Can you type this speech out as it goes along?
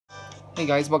Hey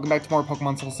guys, welcome back to more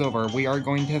Pokemon Soul Silver. We are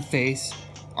going to face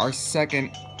our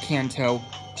second Kanto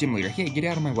gym leader. Hey, get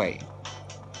out of my way.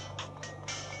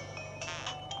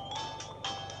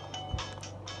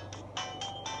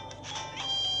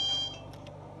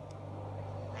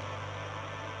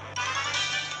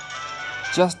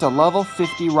 Just a level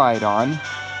 50 Rhydon.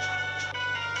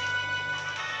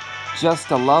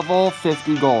 Just a level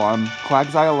 50 Golem.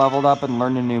 Quagsire leveled up and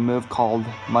learned a new move called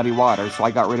Muddy Water, so I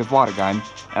got rid of Water Gun,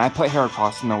 and I put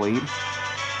Heracross in the lead.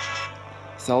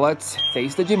 So let's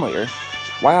face the gym leader.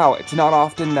 Wow, it's not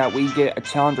often that we get a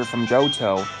challenger from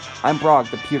Johto. I'm Brock,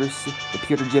 the pewter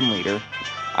gym leader.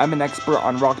 I'm an expert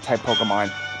on rock-type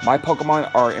Pokemon. My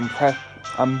Pokemon are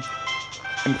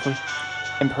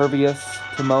impervious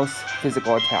to most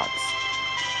physical attacks.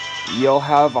 You'll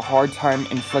have a hard time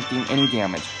inflicting any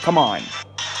damage. Come on.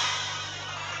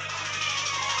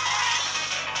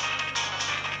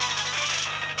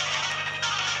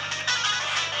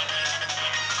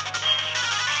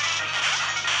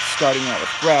 Starting out with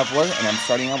Graveler, and I'm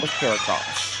starting out with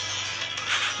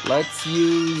Heracross. Let's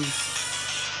use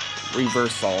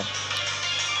Reversal.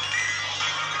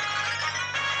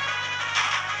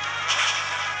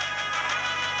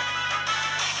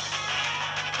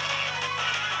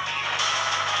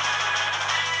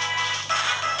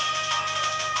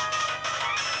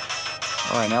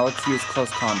 Alright, now let's use Close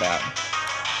Combat.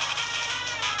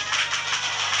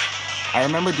 I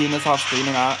remember doing this off screen,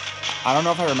 and I don't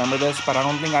know if I remember this, but I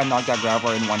don't think I knocked out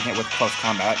Graveler in one hit with Close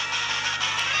Combat.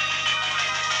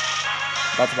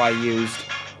 That's why I used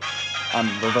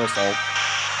Reversal.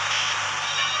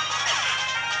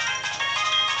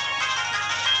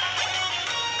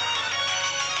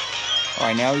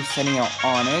 Alright, now he's sending out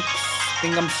Onix. I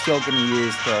think I'm still going to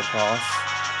use Heracross.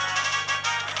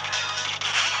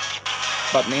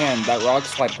 But man, that Rock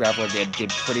Slide Graveler did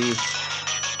pretty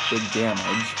big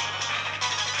damage.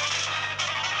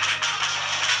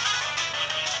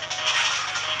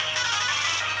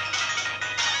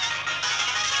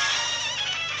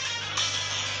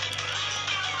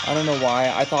 I don't know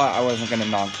why. I thought I wasn't going to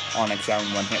knock Onix out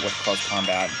in one hit with Close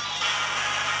Combat.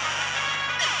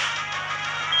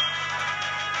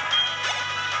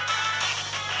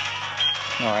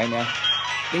 Alright, now I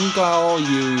think I'll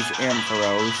use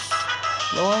Ampharos.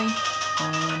 Will I?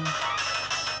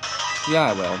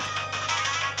 Yeah, I will.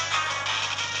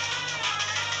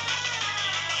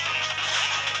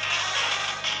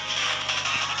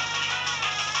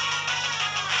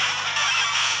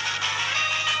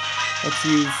 Let's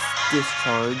use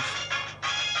Discharge.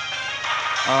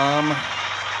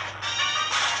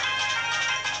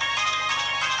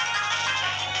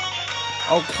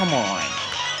 Oh, come on.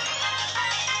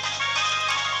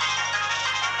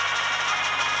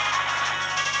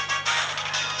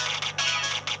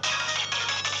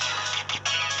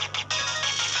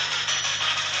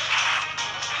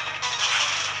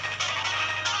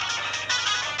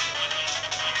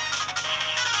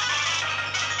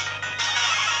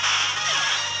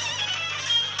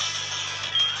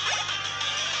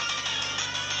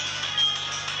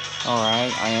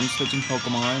 Alright, I am switching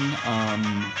Pokemon.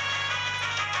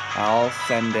 I'll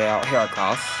send out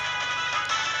Heracross.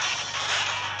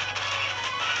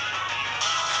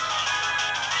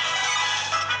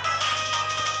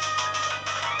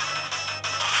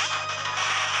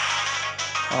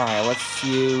 Alright, let's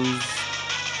use...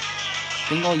 I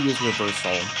think I'll use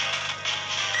Reversal.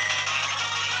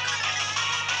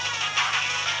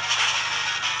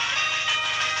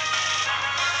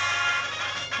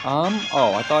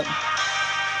 Oh, I thought...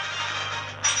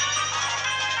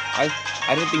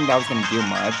 I didn't think that was gonna do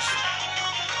much.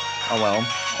 Oh well,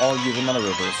 I'll use another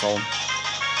Reversal.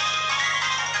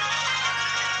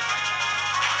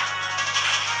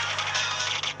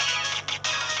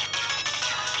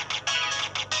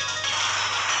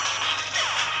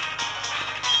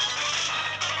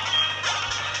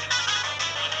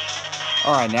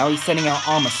 Alright, now he's sending out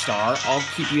Amistar. I'll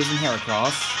keep using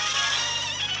Heracross.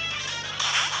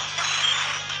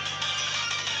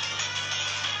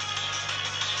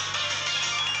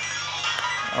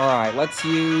 Alright, let's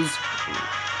use,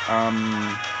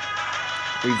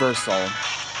 Reversal.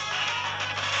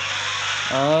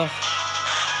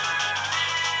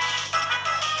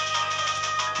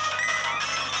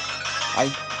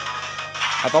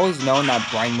 I've always known that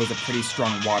Brine was a pretty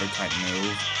strong water-type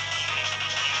move.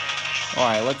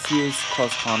 Alright, let's use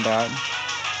Close Combat.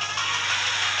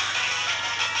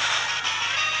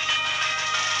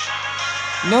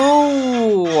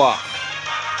 No!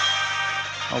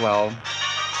 Oh well.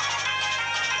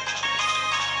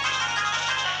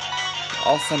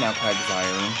 I'll send out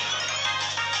Quagsire.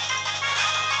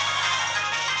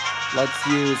 Let's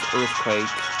use Earthquake.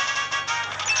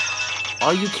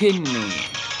 Are you kidding me?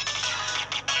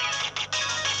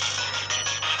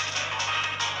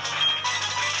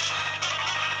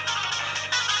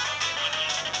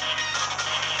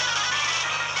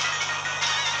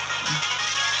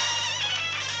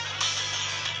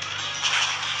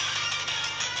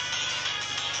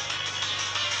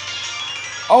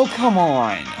 Oh, come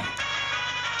on!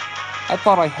 I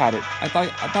thought I had it. I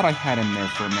thought I had him there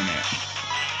for a minute.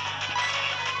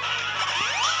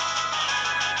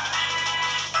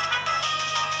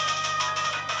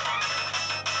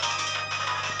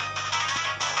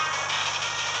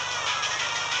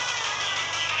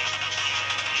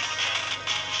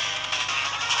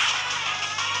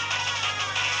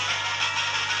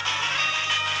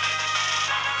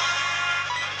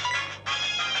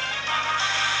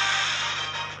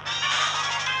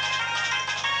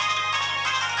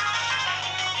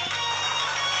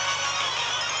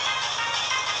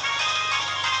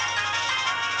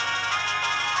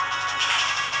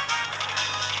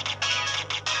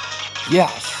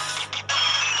 Yes!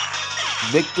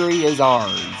 Victory is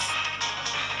ours.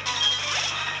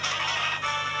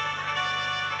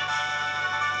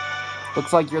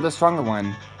 Looks like you're the stronger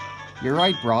one. You're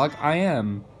right, Brock, I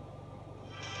am.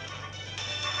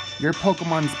 Your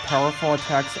Pokemon's powerful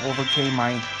attacks overcame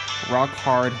my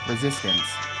rock-hard resistance.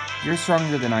 You're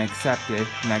stronger than I expected.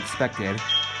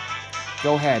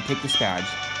 Go ahead, take this badge.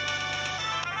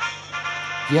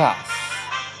 Yes!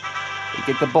 You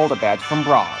get the Boulder badge from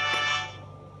Brock.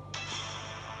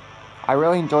 I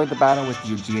really enjoyed the battle with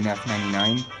you,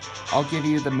 GNF99. I'll give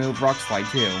you the move Rock Slide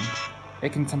too.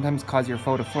 It can sometimes cause your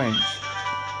foe to flinch.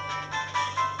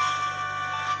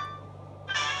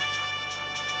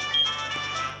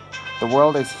 The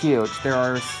world is huge. There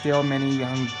are still many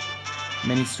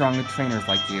stronger trainers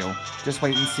like you. Just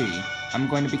wait and see. I'm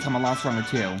going to become a lot stronger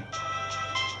too.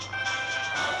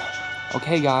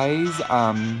 Okay guys,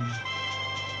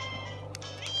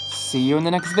 see you in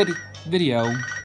the next video.